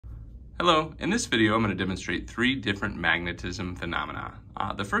Hello, in this video I'm going to demonstrate three different magnetism phenomena.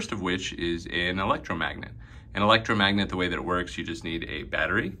 The first of which is an electromagnet. An electromagnet, the way that it works, you just need a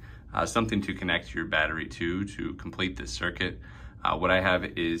battery, something to connect your battery to complete this circuit. What I have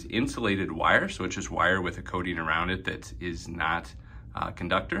is insulated wire, so it's just wire with a coating around it that is not a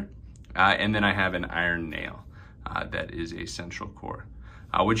conductor. And then I have an iron nail that is a central core.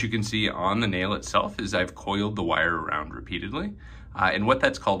 What you can see on the nail itself is I've coiled the wire around repeatedly. And what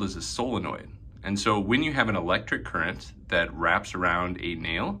that's called is a solenoid. And so when you have an electric current that wraps around a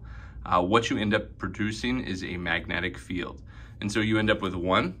nail, what you end up producing is a magnetic field. And so you end up with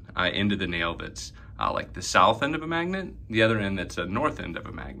one end of the nail that's like the south end of a magnet, the other end that's a north end of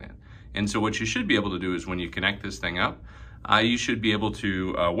a magnet. And so what you should be able to do is when you connect this thing up, you should be able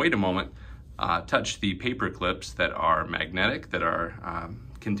to wait a moment, touch the paper clips that are magnetic, that are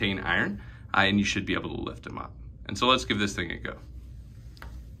contain iron, and you should be able to lift them up. And so let's give this thing a go.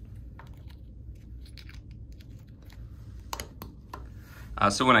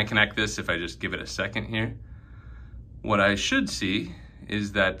 So when I connect this, if I just give it a second here, what I should see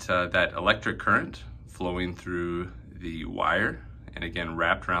is that that electric current flowing through the wire, and again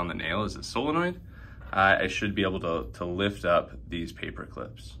wrapped around the nail is a solenoid. I should be able to lift up these paper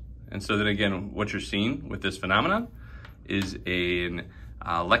clips. And so then again, what you're seeing with this phenomenon is an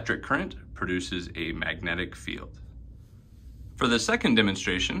electric current produces a magnetic field. For the second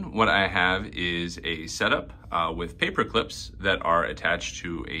demonstration, what I have is a setup with paper clips that are attached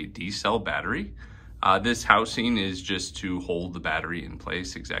to a D-cell battery. This housing is just to hold the battery in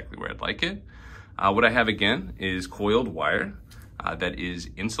place exactly where I'd like it. What I have again is coiled wire that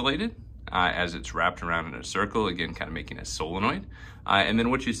is insulated as it's wrapped around in a circle, again kind of making a solenoid. And then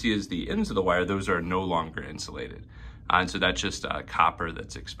what you see is the ends of the wire, those are no longer insulated. And so that's just copper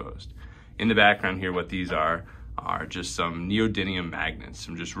that's exposed. In the background here, what these are just some neodymium magnets,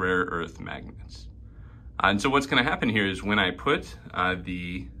 some just rare earth magnets. And so what's going to happen here is when I put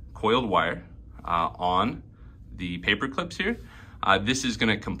the coiled wire on the paper clips here, this is going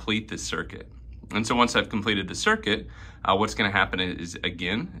to complete the circuit. And so once I've completed the circuit, what's going to happen is,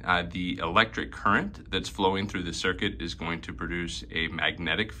 again, the electric current that's flowing through the circuit is going to produce a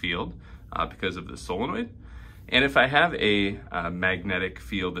magnetic field because of the solenoid. And if I have a magnetic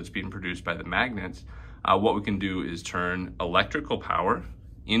field that's being produced by the magnets, what we can do is turn electrical power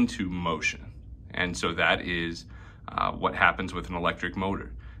into motion. And so that is what happens with an electric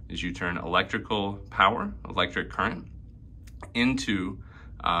motor, is you turn electrical power, electric current, into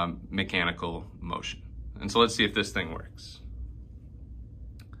mechanical motion. And so let's see if this thing works.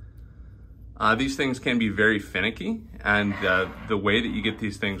 These things can be very finicky, and the way that you get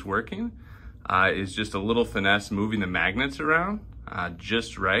these things working is just a little finesse moving the magnets around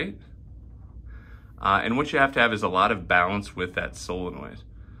just right. And what you have to have is a lot of balance with that solenoid.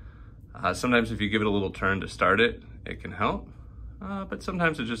 Sometimes if you give it a little turn to start it, it can help, but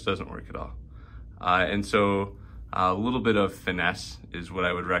sometimes it just doesn't work at all. And so a little bit of finesse is what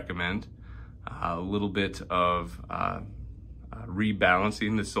I would recommend. A little bit of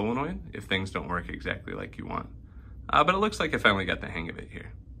rebalancing the solenoid if things don't work exactly like you want. But it looks like I finally got the hang of it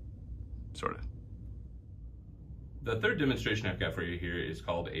here, sort of. The third demonstration I've got for you here is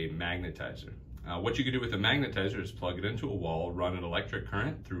called a magnetizer. What you can do with a magnetizer is plug it into a wall, run an electric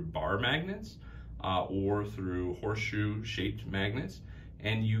current through bar magnets or through horseshoe-shaped magnets,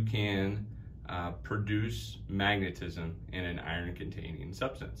 and you can produce magnetism in an iron-containing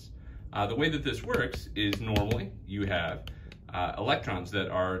substance. The way that this works is normally you have electrons that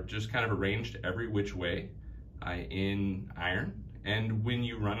are just kind of arranged every which way in iron, and when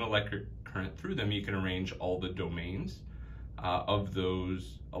you run an electric current through them, you can arrange all the domains of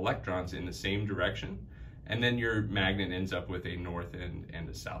those electrons in the same direction, and then your magnet ends up with a north end and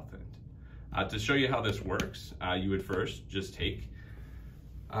a south end. To show you how this works, you would first just take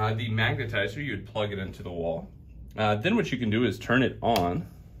the magnetizer, you would plug it into the wall. Then what you can do is turn it on.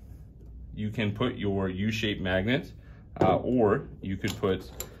 You can put your U-shaped magnet, or you could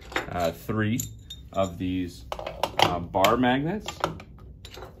put 3 of these bar magnets,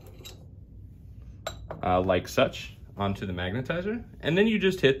 like such, onto the magnetizer, and then you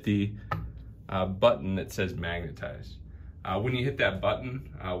just hit the button that says magnetize. When you hit that button,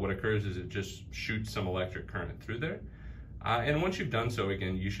 what occurs is it just shoots some electric current through there. And once you've done so,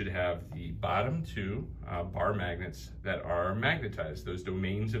 again, you should have the bottom 2 bar magnets that are magnetized. Those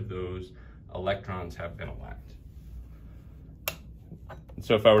domains of those electrons have been aligned.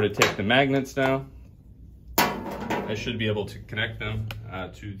 So if I were to take the magnets now, I should be able to connect them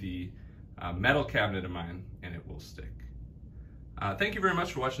to the metal cabinet of mine, and it will stick. Thank you very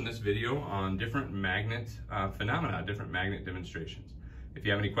much for watching this video on different magnet phenomena, different magnet demonstrations. If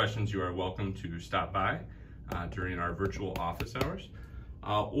you have any questions, you are welcome to stop by during our virtual office hours,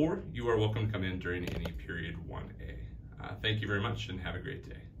 or you are welcome to come in during any period 1A. Thank you very much and have a great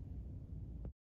day.